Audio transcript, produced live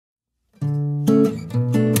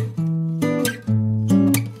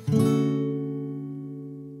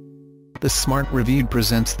The Smart Review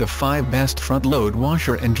presents the 5 best front-load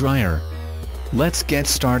washer and dryer. Let's get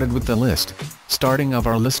started with the list, starting of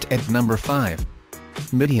our list at number 5.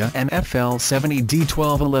 Midea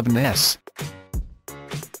FL70D1211S.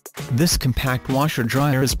 This compact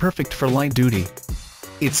washer-dryer is perfect for light duty.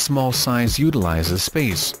 Its small size utilizes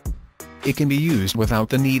space. It can be used without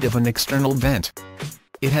the need of an external vent.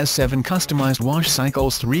 It has 7 customized wash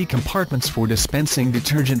cycles, 3 compartments for dispensing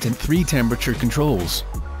detergent and 3 temperature controls.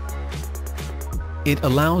 It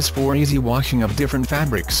allows for easy washing of different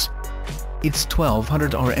fabrics. Its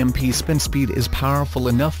 1200 RMP spin speed is powerful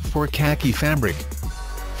enough for khaki fabric.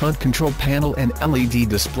 Front control panel and LED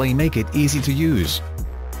display make it easy to use.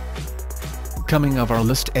 Coming of our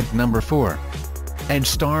list at number 4.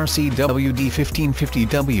 EdgeStar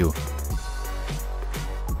CWD1550W.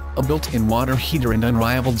 A built-in water heater and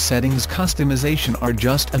unrivaled settings customization are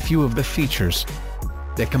just a few of the features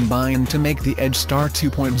that combine to make the EdgeStar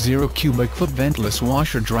 2.0 cubic foot ventless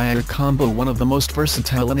washer-dryer combo one of the most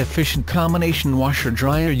versatile and efficient combination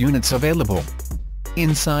washer-dryer units available.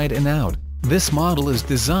 Inside and out, this model is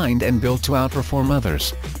designed and built to outperform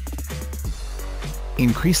others.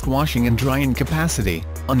 Increased washing and drying capacity,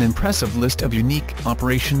 an impressive list of unique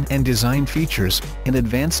operation and design features, and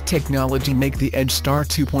advanced technology make the EdgeStar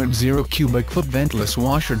 2.0 cubic foot ventless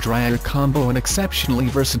washer-dryer combo an exceptionally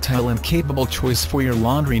versatile and capable choice for your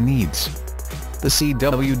laundry needs. The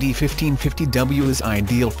CWD1550W is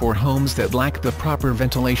ideal for homes that lack the proper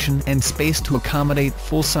ventilation and space to accommodate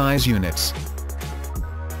full-size units.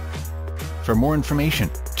 For more information,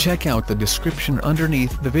 check out the description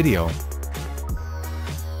underneath the video.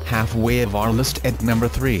 Halfway of our list at number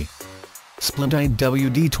 3. Splendide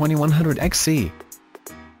WD2100XC.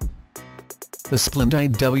 The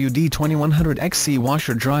Splendide WD2100XC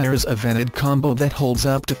washer-dryer is a vented combo that holds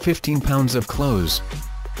up to 15 pounds of clothes.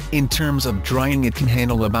 In terms of drying, it can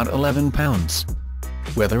handle about 11 pounds.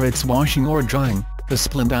 Whether it's washing or drying, the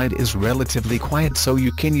Splendide is relatively quiet, so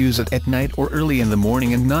you can use it at night or early in the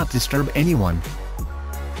morning and not disturb anyone.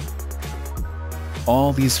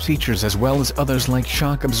 All these features, as well as others like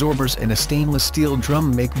shock absorbers and a stainless steel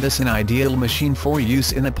drum, make this an ideal machine for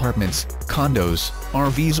use in apartments, condos,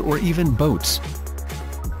 RVs or even boats.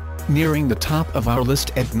 Nearing the top of our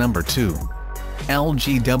list at number 2.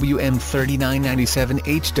 LG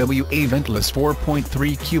WM3997HW, a ventless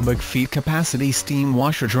 4.3 cubic feet capacity steam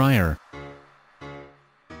washer-dryer.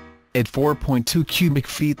 At 4.2 cubic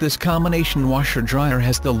feet, this combination washer-dryer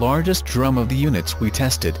has the largest drum of the units we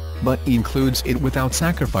tested, but includes it without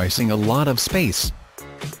sacrificing a lot of space.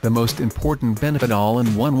 The most important benefit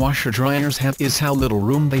all-in-one washer-dryers have is how little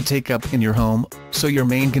room they take up in your home, so your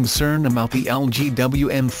main concern about the LG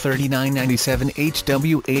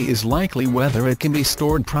WM3997HW is likely whether it can be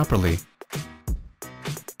stored properly.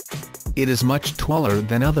 It is much taller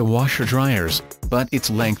than other washer-dryers, but its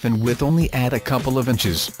length and width only add a couple of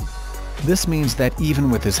inches. This means that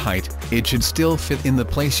even with this height, it should still fit in the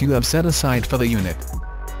place you have set aside for the unit.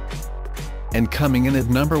 And coming in at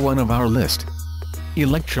number 1 of our list.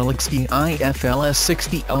 Electrolux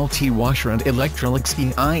EIFLS60LT washer and Electrolux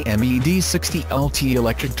EIMED60LT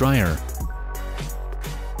electric dryer.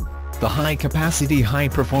 The high-capacity,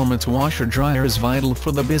 high-performance washer-dryer is vital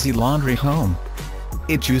for the busy laundry home.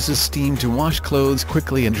 It uses steam to wash clothes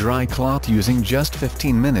quickly and dry cloth using just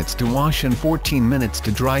 15 minutes to wash and 14 minutes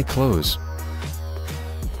to dry clothes.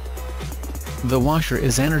 The washer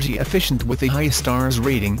is energy efficient with a high stars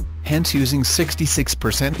rating, hence using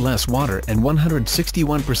 66% less water and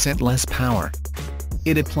 161% less power.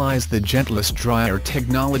 It applies the gentlest dryer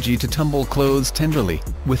technology to tumble clothes tenderly,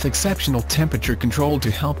 with exceptional temperature control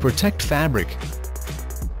to help protect fabric.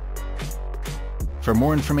 For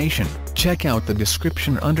more information, check out the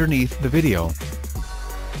description underneath the video.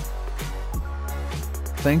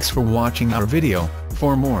 Thanks for watching our video.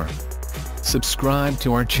 For more, subscribe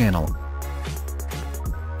to our channel.